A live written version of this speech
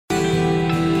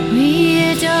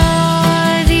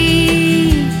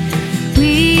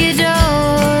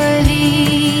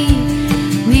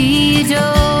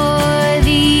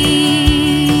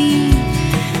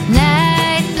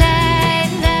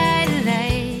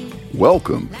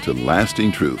Welcome to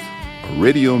Lasting Truth, a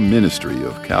radio ministry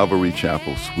of Calvary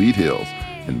Chapel, Sweet Hills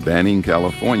in Banning,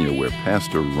 California, where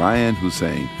Pastor Ryan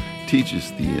Hussein teaches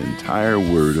the entire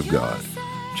Word of God,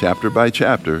 chapter by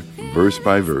chapter, verse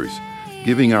by verse,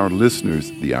 giving our listeners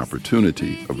the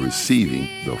opportunity of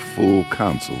receiving the full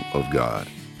counsel of God.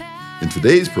 In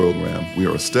today's program, we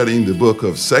are studying the book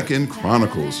of 2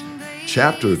 Chronicles,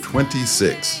 chapter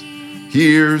 26.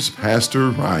 Here's Pastor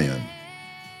Ryan.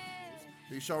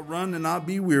 They shall run and not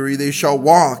be weary. They shall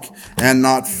walk and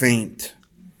not faint.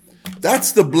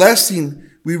 That's the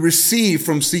blessing we receive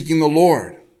from seeking the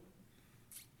Lord.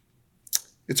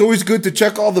 It's always good to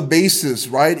check all the bases,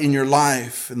 right, in your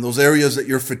life, in those areas that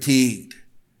you're fatigued.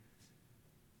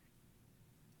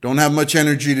 Don't have much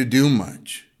energy to do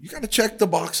much. You got to check the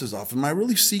boxes off. Have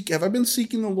I been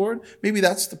seeking the Lord? Maybe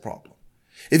that's the problem.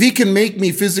 If he can make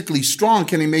me physically strong,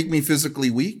 can he make me physically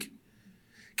weak?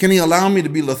 Can he allow me to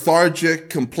be lethargic,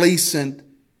 complacent,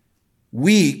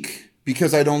 weak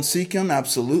because I don't seek him?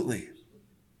 Absolutely.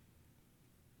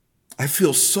 I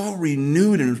feel so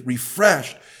renewed and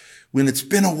refreshed when it's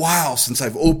been a while since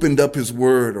I've opened up his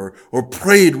word or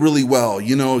prayed really well.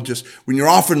 You know, just when you're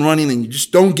off and running and you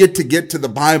just don't get to the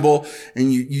Bible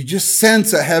and you just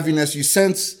sense a heaviness, you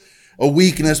sense a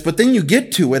weakness, but then you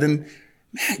get to it and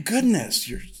man, goodness,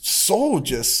 your soul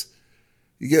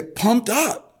you get pumped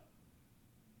up.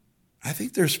 I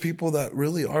think there's people that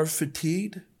really are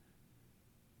fatigued.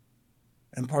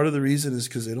 And part of the reason is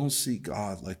because they don't seek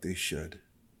God like they should.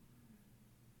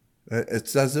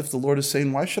 It's as if the Lord is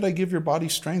saying, why should I give your body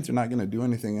strength? You're not going to do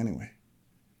anything anyway.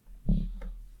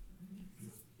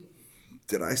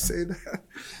 Did I say that?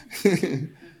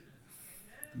 You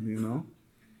know?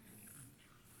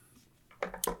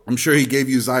 I'm sure he gave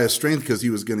Uzziah strength because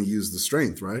he was going to use the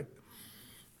strength, right?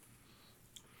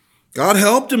 God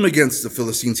helped him against the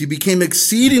Philistines. He became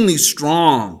exceedingly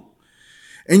strong.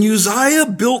 And Uzziah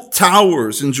built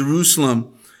towers in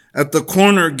Jerusalem at the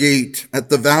corner gate, at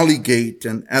the valley gate,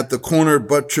 and at the corner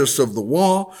buttress of the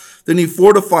wall. Then he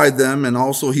fortified them, and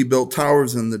also he built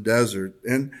towers in the desert.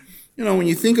 And, you know, when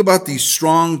you think about these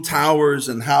strong towers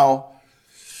and how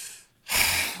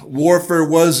warfare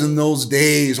was in those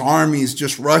days, armies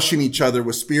just rushing each other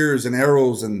with spears and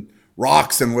arrows and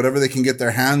rocks and whatever they can get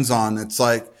their hands on, it's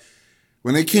like,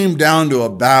 when it came down to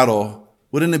a battle,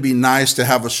 wouldn't it be nice to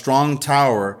have a strong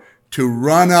tower to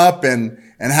run up and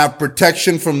have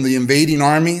protection from the invading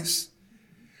armies?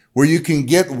 Where you can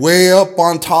get way up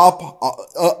on top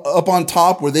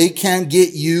where they can't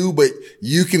get you, but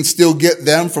you can still get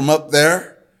them from up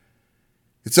there.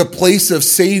 It's a place of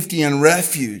safety and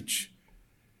refuge.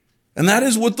 And that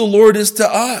is what the Lord is to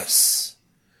us.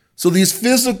 So these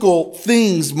physical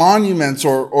things, monuments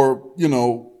or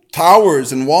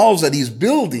towers and walls that he's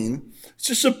building, it's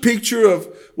just a picture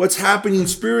of what's happening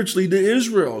spiritually to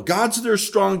Israel. God's their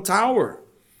strong tower.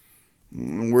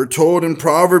 And we're told in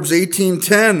Proverbs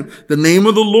 18:10, the name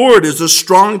of the Lord is a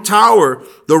strong tower.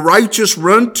 The righteous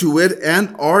run to it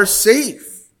and are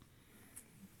safe.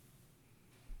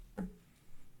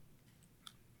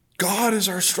 God is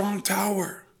our strong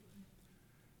tower.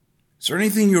 Is there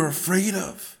anything you're afraid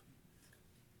of?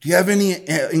 Do you have any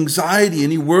anxiety,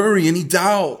 any worry, any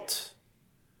doubt?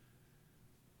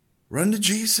 Run to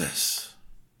Jesus.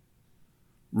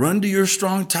 Run to your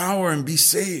strong tower and be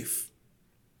safe.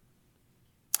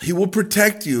 He will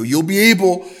protect you. You'll be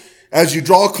able, as you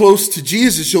draw close to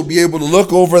Jesus, you'll be able to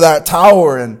look over that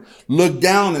tower and look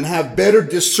down and have better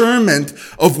discernment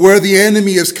of where the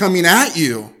enemy is coming at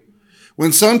you.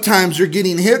 When sometimes you're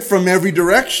getting hit from every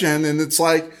direction and it's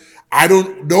like, I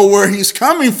don't know where he's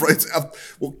coming from.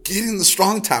 Well, get in the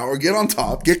strong tower, get on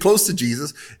top, get close to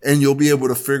Jesus, and you'll be able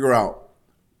to figure out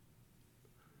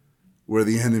where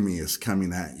the enemy is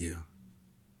coming at you.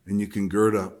 And you can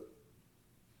gird up,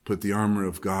 put the armor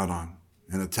of God on,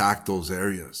 and attack those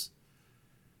areas.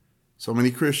 So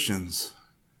many Christians,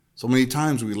 so many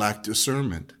times we lack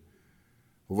discernment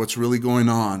of what's really going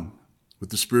on with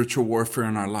the spiritual warfare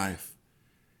in our life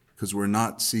because we're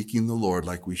not seeking the Lord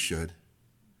like we should.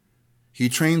 He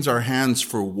trains our hands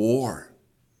for war,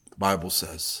 the Bible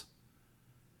says.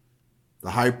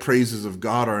 The high praises of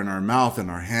God are in our mouth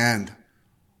and our hand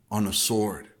on a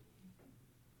sword.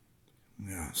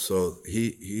 Yeah, so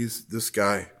this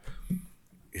guy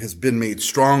has been made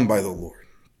strong by the Lord.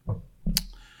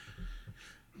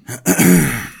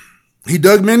 He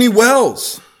dug many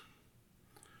wells,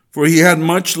 for he had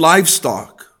much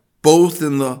livestock, both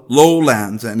in the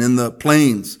lowlands and in the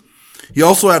plains. He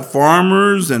also had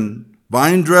farmers and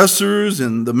vine dressers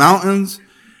in the mountains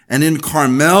and in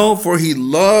Carmel, for he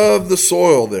loved the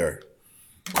soil there.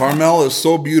 Carmel is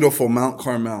so beautiful, Mount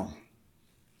Carmel.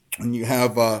 And you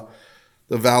have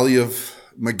the valley of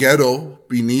Megiddo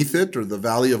beneath it, or the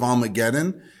valley of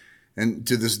Armageddon. And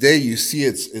to this day, you see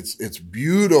it's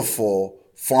beautiful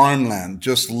farmland,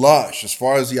 just lush as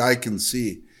far as the eye can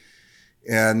see.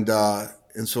 And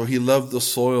so he loved the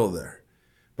soil there.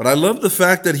 But I love the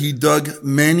fact that he dug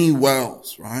many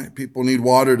wells, right? People need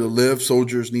water to live.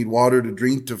 Soldiers need water to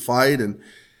drink, to fight. And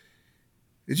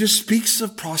it just speaks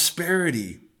of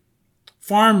prosperity.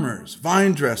 Farmers,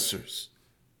 vine dressers,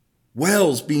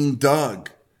 wells being dug.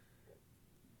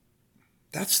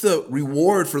 That's the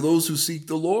reward for those who seek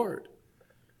the Lord.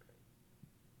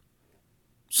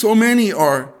 So many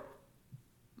are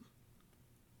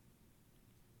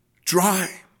dry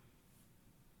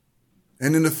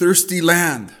and in a thirsty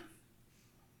land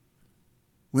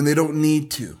when they don't need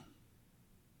to.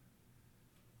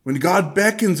 When God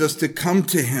beckons us to come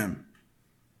to him,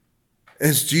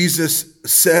 as Jesus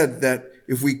said that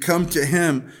if we come to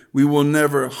him, we will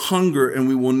never hunger and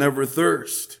we will never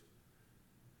thirst.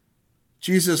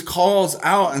 Jesus calls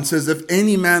out and says, if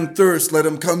any man thirst, let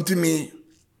him come to me.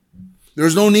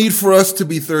 There's no need for us to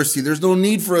be thirsty. There's no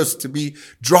need for us to be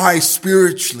dry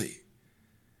spiritually.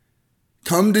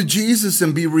 Come to Jesus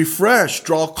and be refreshed.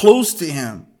 Draw close to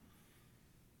him.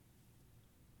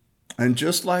 And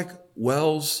just like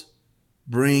wells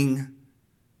bring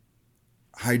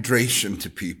hydration to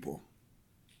people,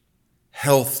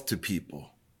 health to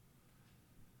people,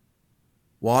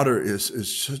 water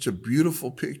is such a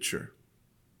beautiful picture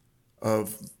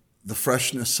of the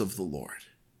freshness of the Lord.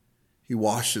 He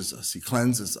washes us. He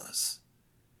cleanses us.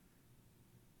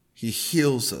 He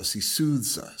heals us. He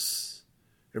soothes us.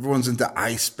 Everyone's into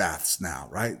ice baths now,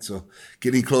 right? So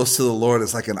getting close to the Lord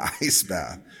is like an ice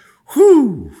bath.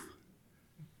 Whew!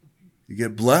 You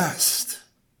get blessed.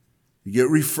 You get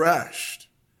refreshed.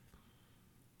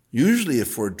 Usually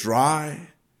if we're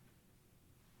dry,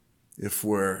 if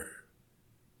we're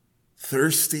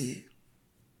thirsty,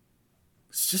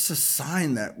 it's just a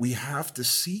sign that we have to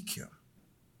seek him.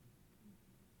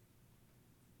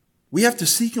 We have to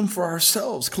seek him for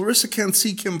ourselves. Clarissa can't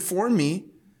seek him for me.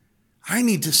 I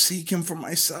need to seek him for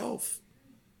myself.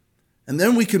 And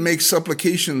then we can make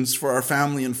supplications for our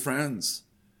family and friends.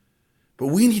 But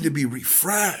we need to be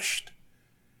refreshed.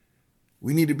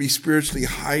 We need to be spiritually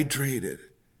hydrated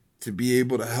to be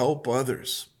able to help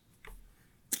others.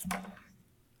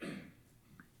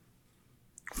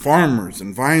 Farmers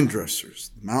and vine dressers,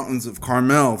 the mountains of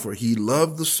Carmel, for he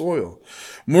loved the soil.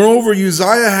 Moreover,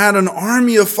 Uzziah had an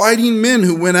army of fighting men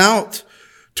who went out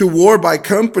to war by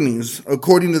companies,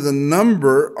 according to the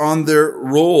number on their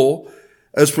roll,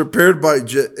 as prepared by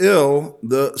Jael,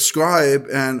 the scribe,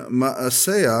 and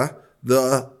Maaseiah,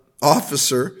 the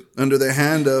officer, under the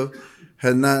hand of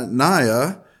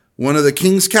Hananiah, one of the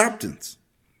king's captains.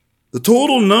 The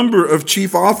total number of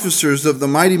chief officers of the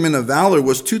mighty men of valor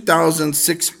was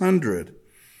 2,600.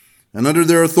 And under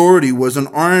their authority was an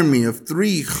army of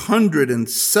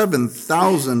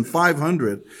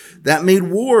 307,500 that made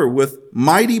war with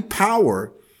mighty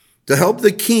power to help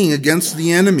the king against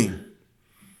the enemy.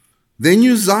 Then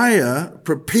Uzziah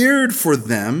prepared for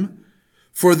them,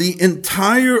 for the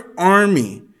entire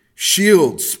army,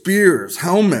 shields, spears,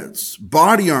 helmets,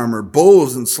 body armor,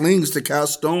 bows, and slings to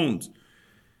cast stones.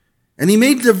 And he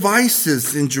made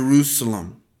devices in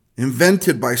Jerusalem,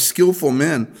 invented by skillful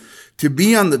men, to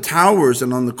be on the towers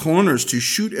and on the corners, to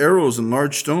shoot arrows and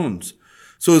large stones.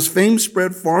 So his fame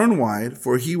spread far and wide,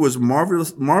 for he was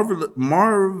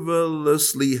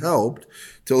marvelously helped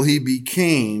till he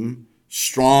became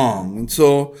strong. And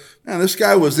so, man, this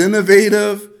guy was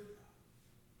innovative.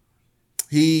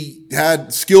 He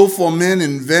had skillful men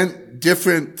invent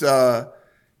different,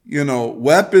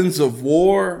 weapons of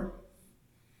war.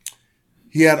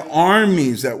 He had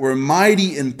armies that were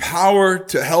mighty in power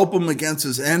to help him against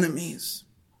his enemies.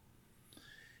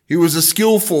 He was a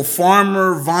skillful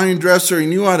farmer, vine dresser. He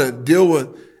knew how to deal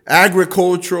with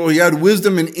agricultural. He had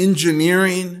wisdom in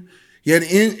engineering. He had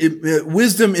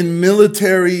wisdom in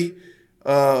military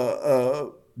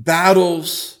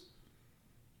battles.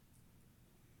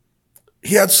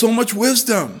 He had so much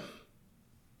wisdom.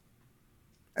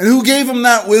 And who gave him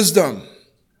that wisdom?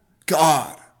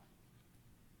 God.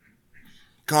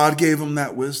 God gave him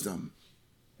that wisdom.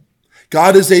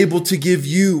 God is able to give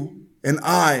you and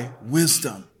I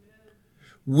wisdom.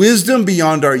 Wisdom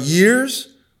beyond our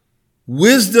years.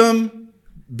 Wisdom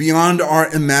beyond our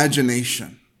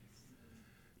imagination.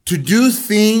 To do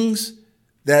things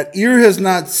that eye has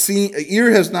not seen, ear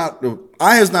has not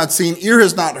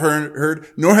heard,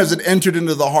 nor has it entered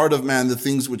into the heart of man, the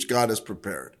things which God has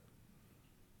prepared.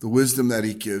 The wisdom that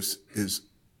he gives is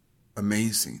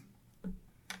amazing.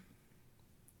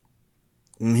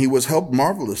 And he was helped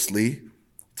marvelously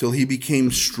till he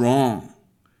became strong.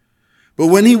 But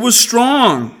when he was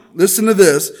strong, listen to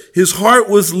this, his heart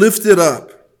was lifted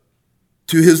up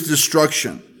to his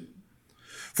destruction.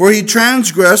 For he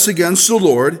transgressed against the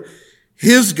Lord,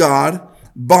 his God,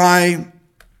 by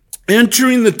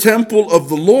entering the temple of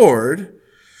the Lord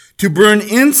to burn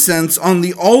incense on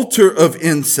the altar of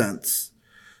incense.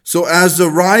 So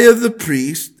Azariah the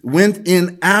priest went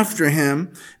in after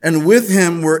him, and with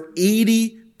him were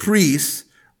 80 priests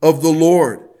of the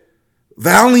Lord,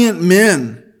 valiant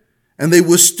men. And they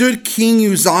withstood King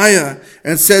Uzziah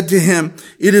and said to him,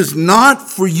 "It is not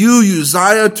for you,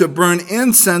 Uzziah, to burn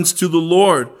incense to the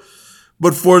Lord,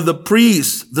 but for the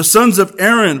priests, the sons of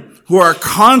Aaron, who are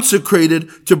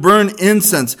consecrated to burn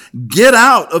incense. Get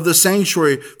out of the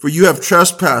sanctuary, for you have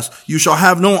trespassed. You shall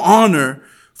have no honor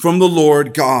from the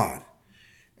Lord God."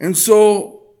 And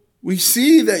so we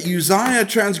see that Uzziah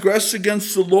transgressed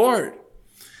against the Lord.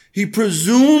 He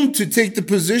presumed to take the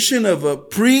position of a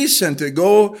priest and to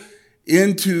go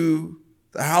into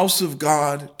the house of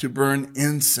God to burn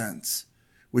incense,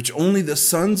 which only the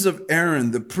sons of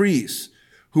Aaron, the priests,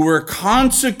 who were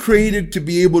consecrated to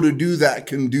be able to do that,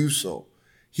 can do so.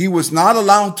 He was not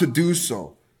allowed to do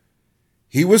so.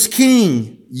 He was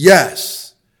king,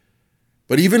 yes,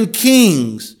 but even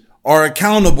kings are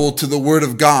accountable to the word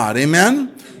of God.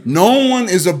 Amen? No one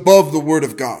is above the word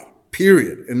of God,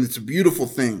 period. And it's a beautiful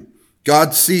thing.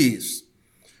 God sees.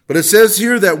 But it says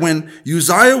here that when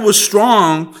Uzziah was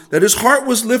strong, that his heart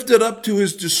was lifted up to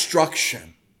his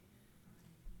destruction.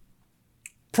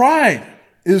 Pride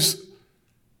is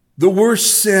the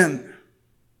worst sin.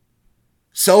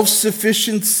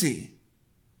 Self-sufficiency.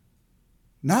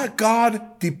 Not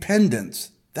God dependence.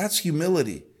 That's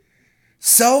humility.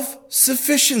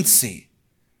 Self-sufficiency.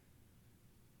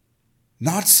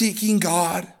 Not seeking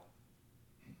God.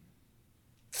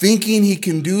 Thinking he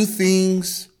can do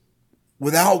things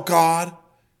without God,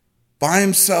 by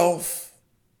himself.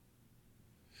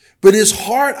 But his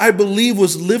heart, I believe,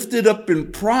 was lifted up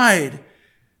in pride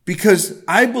because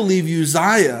I believe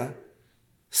Uzziah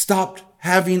stopped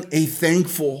having a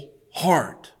thankful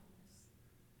heart.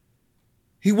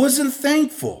 He wasn't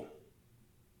thankful.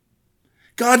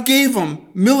 God gave him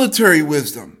military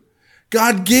wisdom.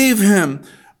 God gave him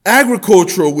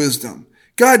agricultural wisdom.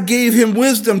 God gave him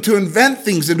wisdom to invent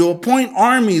things and to appoint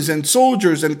armies and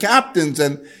soldiers and captains.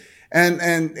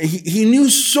 And he knew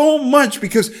so much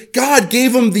because God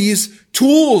gave him these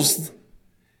tools,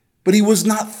 but he was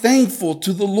not thankful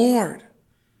to the Lord.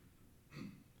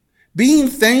 Being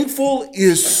thankful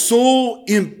is so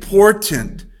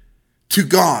important to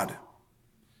God.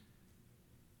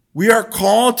 We are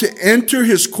called to enter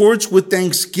his courts with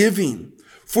thanksgiving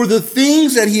for the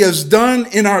things that he has done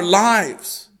in our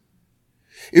lives.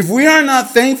 If we are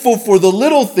not thankful for the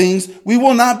little things, we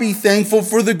will not be thankful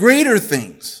for the greater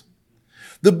things.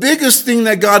 The biggest thing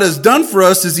that God has done for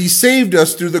us is he saved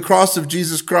us through the cross of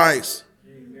Jesus Christ.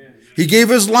 Amen. He gave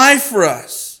his life for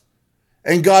us.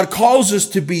 And God calls us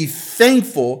to be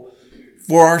thankful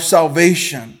for our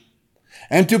salvation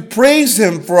and to praise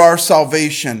him for our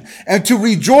salvation and to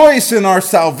rejoice in our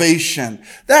salvation.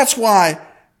 That's why,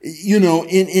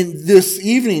 in this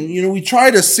evening, we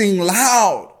try to sing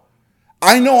loud.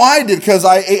 I know I did because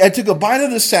I took a bite of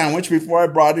the sandwich before I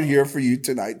brought it here for you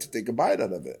tonight to take a bite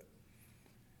out of it.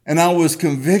 And I was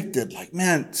convicted,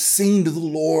 sing to the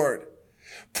Lord.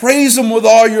 Praise him with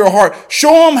all your heart.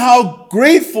 Show him how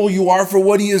grateful you are for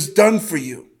what he has done for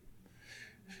you.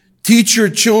 Teach your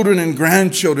children and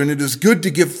grandchildren. It is good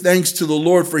to give thanks to the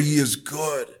Lord, for he is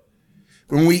good.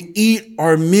 When we eat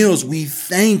our meals, we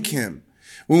thank him.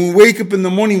 When we wake up in the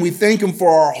morning, we thank him for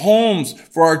our homes,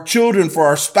 for our children, for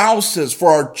our spouses, for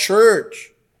our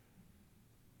church.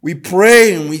 We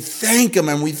pray and we thank him,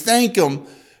 and we thank him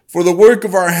for the work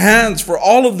of our hands, for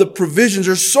all of the provisions.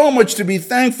 There's so much to be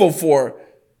thankful for.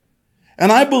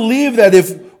 And I believe that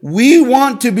if we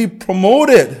want to be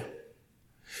promoted,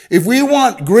 if we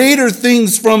want greater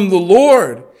things from the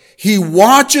Lord, he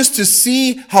watches to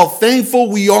see how thankful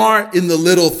we are in the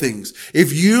little things.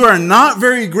 If you are not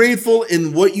very grateful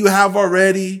in what you have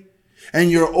already, and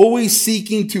you're always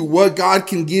seeking to what God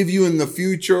can give you in the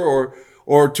future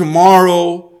or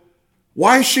tomorrow,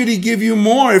 why should he give you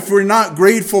more if we're not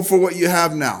grateful for what you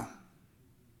have now?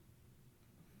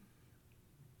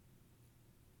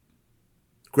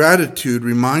 Gratitude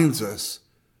reminds us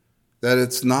that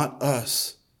it's not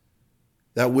us.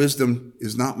 That wisdom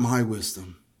is not my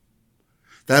wisdom.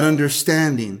 That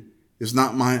understanding is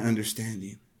not my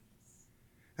understanding.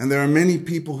 And there are many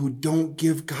people who don't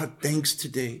give God thanks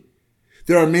today.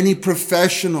 There are many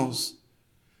professionals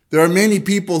There are many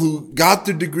people who got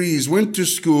their degrees, went to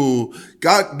school,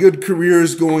 got good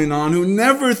careers going on, who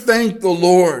never thank the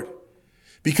Lord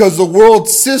because the world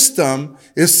system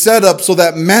is set up so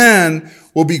that man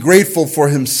will be grateful for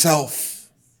himself.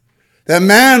 That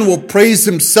man will praise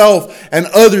himself and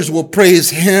others will praise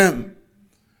him.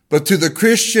 But to the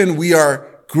Christian, we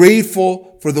are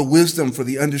grateful for the wisdom, for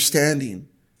the understanding,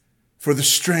 for the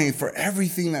strength, for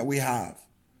everything that we have.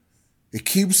 It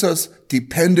keeps us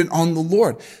dependent on the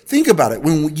Lord. Think about it.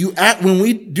 When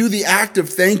we do the act of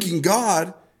thanking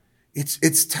God,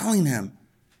 it's telling him,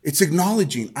 it's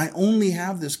acknowledging, I only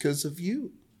have this because of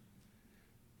you.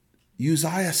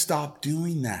 Uzziah stopped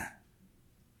doing that.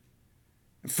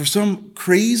 For some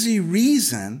crazy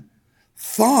reason,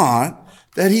 thought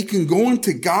that he can go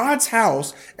into God's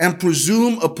house and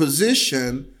presume a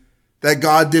position that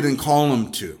God didn't call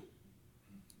him to.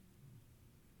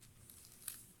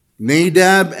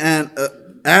 Nadab and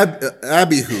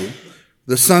Abihu,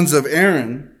 the sons of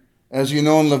Aaron, as you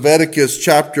know in Leviticus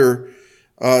chapter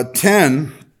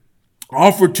 10,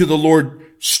 offered to the Lord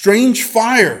strange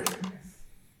fire,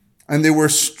 and they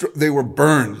were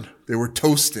burned, they were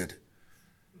toasted.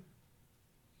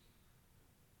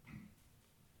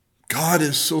 God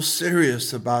is so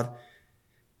serious about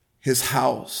his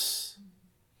house,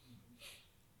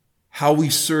 how we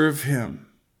serve him,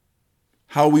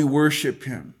 how we worship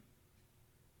him.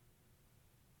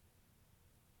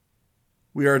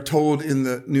 We are told in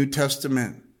the New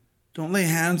Testament, don't lay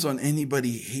hands on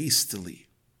anybody hastily.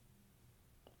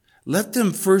 Let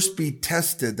them first be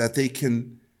tested that they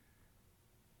can,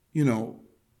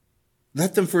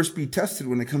 let them first be tested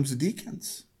when it comes to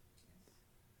deacons.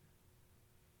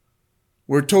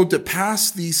 We're told to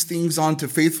pass these things on to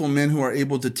faithful men who are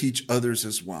able to teach others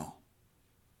as well.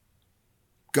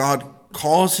 God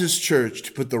calls his church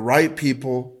to put the right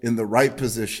people in the right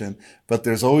position, but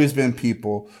there's always been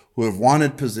people who have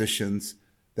wanted positions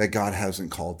that God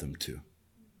hasn't called them to.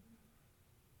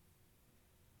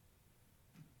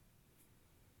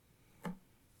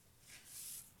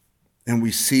 And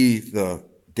we see the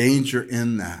danger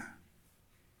in that.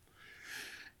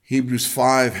 Hebrews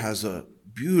 5 has a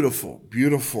beautiful,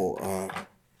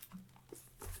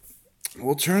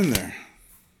 we'll turn there.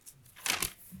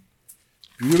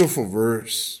 Beautiful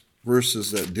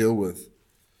verses that deal with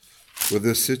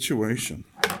this situation.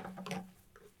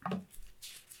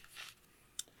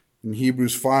 In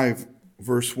Hebrews 5,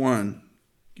 verse 1,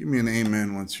 give me an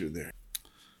amen once you're there.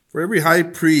 For every high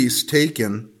priest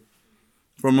taken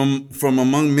from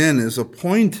among men is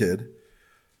appointed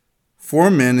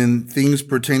for men in things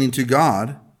pertaining to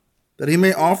God, that he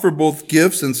may offer both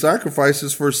gifts and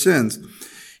sacrifices for sins.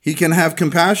 He can have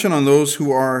compassion on those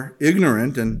who are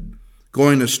ignorant and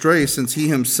going astray, since he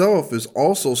himself is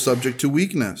also subject to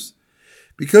weakness.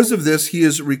 Because of this, he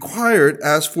is required,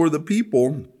 as for the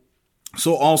people,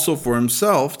 so also for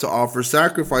himself, to offer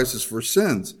sacrifices for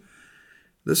sins.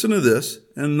 Listen to this.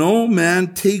 And no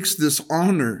man takes this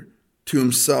honor to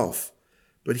himself,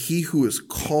 but he who is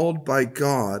called by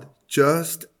God,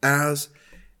 just as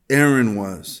Aaron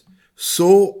was.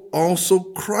 So also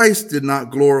Christ did not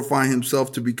glorify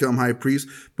himself to become high priest,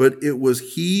 but it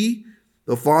was he,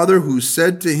 the Father, who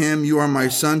said to him, you are my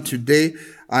son, today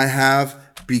I have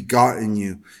begotten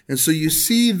you. And so you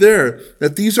see there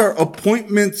that these are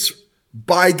appointments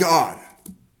by God.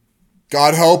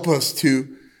 God help us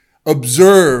to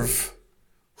observe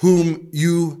whom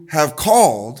you have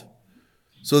called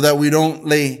so that we don't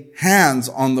lay hands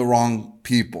on the wrong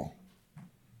people.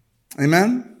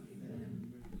 Amen?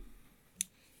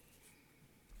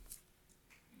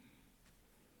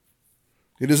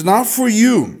 It is not for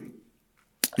you,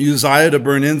 Uzziah, to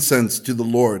burn incense to the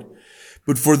Lord,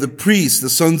 but for the priests, the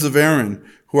sons of Aaron,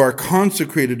 who are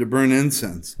consecrated to burn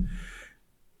incense.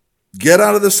 Get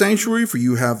out of the sanctuary, for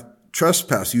you have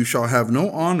trespassed. You shall have no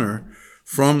honor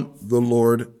from the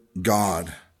Lord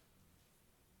God.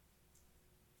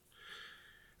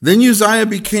 Then Uzziah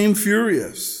became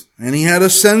furious, and he had a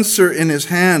censer in his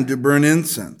hand to burn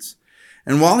incense.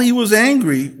 And while he was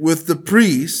angry with the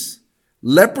priests,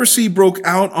 leprosy broke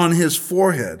out on his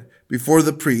forehead before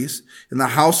the priests in the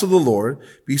house of the Lord,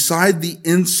 beside the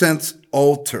incense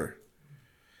altar.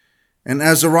 And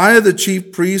Azariah the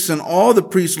chief priest and all the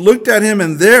priests looked at him,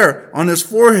 and there on his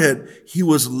forehead he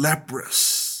was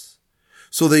leprous.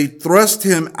 So they thrust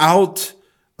him out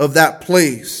of that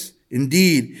place.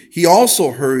 Indeed, he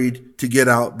also hurried to get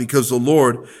out because the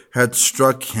Lord had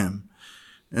struck him.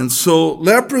 And so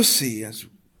leprosy, as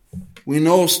we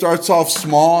know, starts off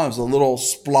small as a little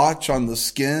splotch on the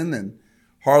skin and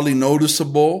hardly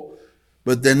noticeable,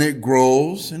 but then it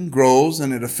grows and grows,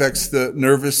 and it affects the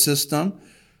nervous system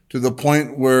to the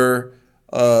point where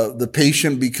the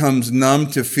patient becomes numb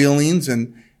to feelings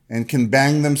and can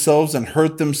bang themselves and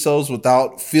hurt themselves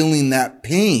without feeling that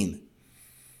pain.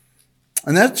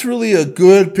 And that's really a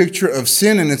good picture of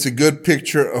sin, and it's a good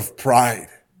picture of pride.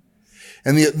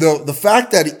 And the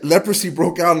fact that leprosy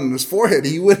broke out on his forehead,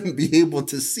 he wouldn't be able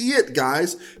to see it,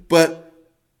 guys, but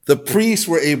the priests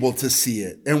were able to see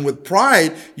it. And with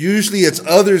pride, usually it's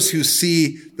others who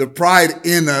see the pride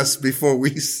in us before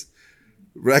we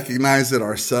recognize it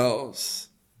ourselves.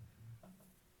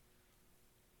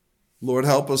 Lord,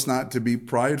 help us not to be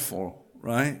prideful,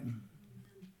 right?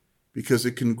 Because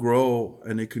it can grow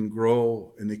and it can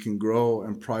grow and it can grow,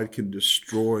 and pride can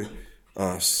destroy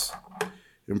us.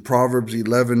 In Proverbs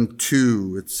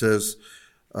 11:2, it says,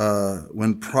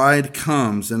 when pride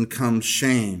comes, then comes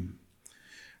shame.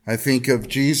 I think of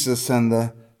Jesus and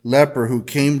the leper who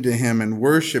came to him and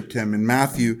worshiped him in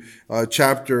Matthew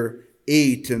chapter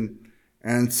 8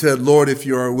 and said, Lord, if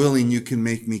you are willing, you can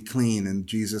make me clean. And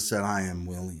Jesus said, I am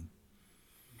willing.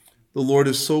 The Lord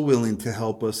is so willing to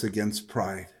help us against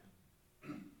pride.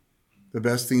 The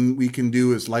best thing we can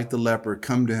do is, like the leper,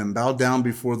 come to him, bow down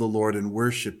before the Lord and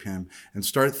worship him and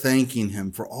start thanking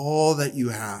him for all that you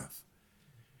have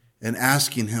and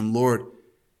asking him, Lord,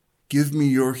 give me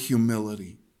your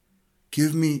humility.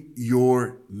 Give me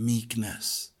your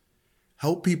meekness.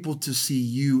 Help people to see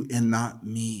you and not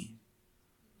me.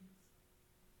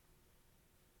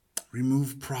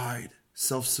 Remove pride,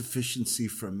 self-sufficiency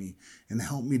from me, and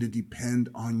help me to depend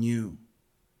on you.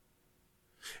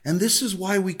 And this is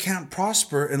why we can't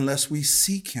prosper unless we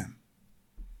seek him.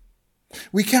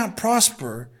 We can't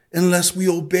prosper unless we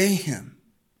obey him.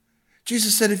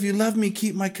 Jesus said, if you love me,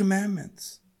 keep my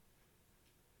commandments.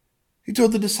 He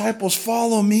told the disciples,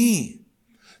 follow me.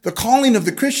 The calling of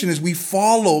the Christian is we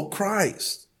follow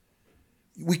Christ.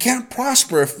 We can't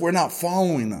prosper if we're not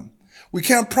following him. We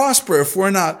can't prosper if we're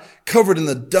not covered in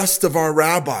the dust of our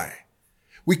rabbi.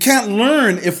 We can't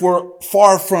learn if we're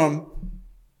far from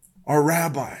our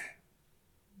rabbi.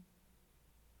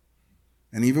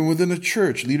 And even within a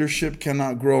church, leadership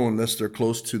cannot grow unless they're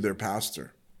close to their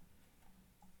pastor.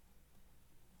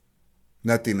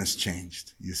 Nothing has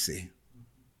changed, you see.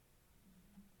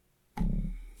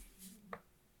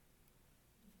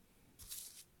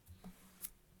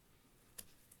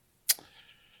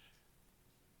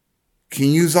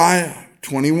 King Uzziah,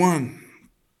 21,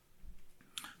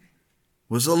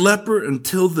 was a leper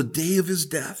until the day of his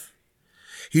death.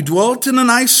 He dwelt in an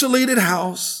isolated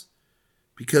house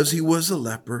because he was a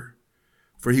leper,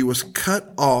 for he was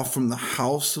cut off from the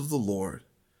house of the Lord.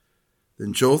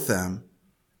 Then Jotham,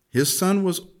 his son,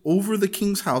 was over the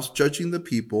king's house, judging the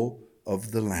people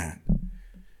of the land.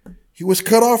 He was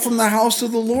cut off from the house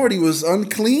of the Lord. He was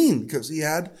unclean because he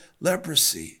had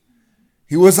leprosy.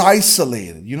 He was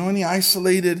isolated. You know any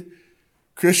isolated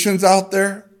Christians out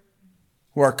there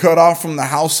who are cut off from the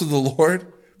house of the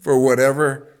Lord for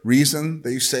whatever reason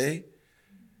they say?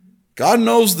 God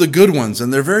knows the good ones,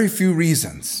 and there are very few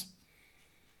reasons.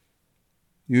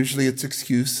 Usually it's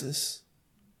excuses.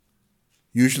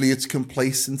 Usually it's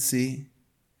complacency.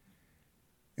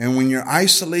 And when you're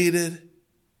isolated,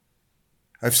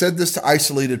 I've said this to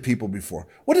isolated people before.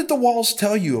 What did the walls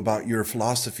tell you about your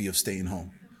philosophy of staying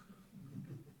home?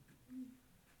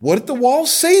 What did the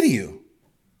walls say to you?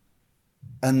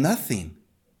 Nothing.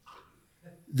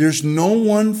 There's no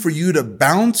one for you to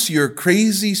bounce your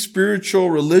crazy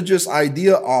spiritual religious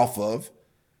idea off of.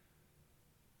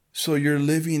 So you're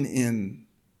living in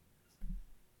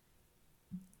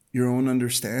your own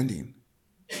understanding.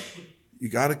 You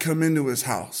got to come into his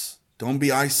house. Don't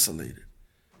be isolated,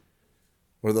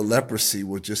 or the leprosy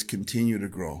will just continue to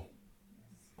grow.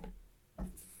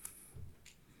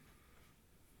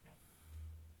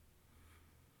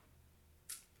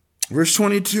 Verse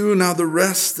 22, now the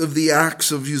rest of the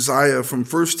acts of Uzziah from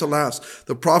first to last,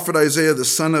 the prophet Isaiah, the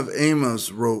son of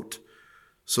Amos, wrote.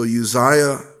 So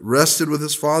Uzziah rested with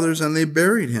his fathers, and they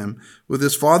buried him with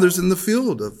his fathers in the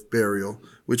field of burial,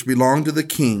 which belonged to the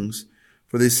kings,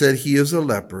 for they said, he is a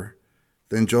leper.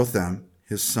 Then Jotham,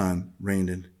 his son, reigned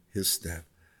in his stead.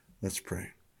 Let's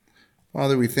pray.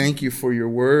 Father, we thank you for your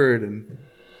word and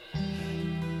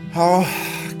how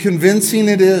convincing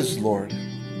it is, Lord,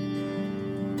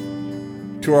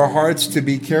 to our hearts to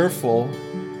be careful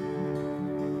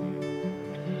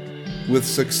with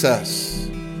success.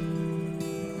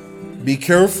 Be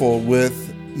careful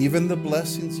with even the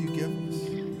blessings you give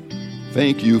us.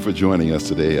 Thank you for joining us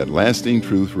today at Lasting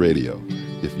Truth Radio.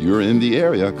 If you're in the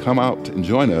area, come out and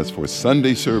join us for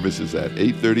Sunday services at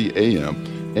 8:30 a.m.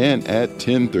 and at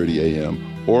 10:30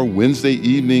 a.m. or Wednesday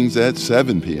evenings at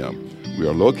 7 p.m. We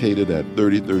are located at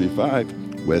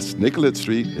 3035 West Nicollet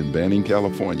Street in Banning,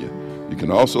 California. You can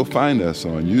also find us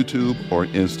on YouTube or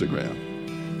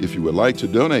Instagram. If you would like to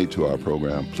donate to our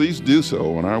program, please do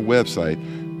so on our website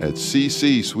at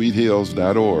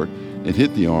ccsweethills.org and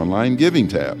hit the online giving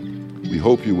tab. We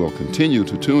hope you will continue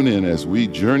to tune in as we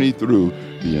journey through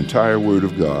the entire Word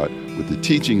of God with the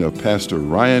teaching of Pastor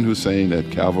Ryan Hussein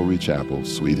at Calvary Chapel,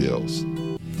 Sweet Hills.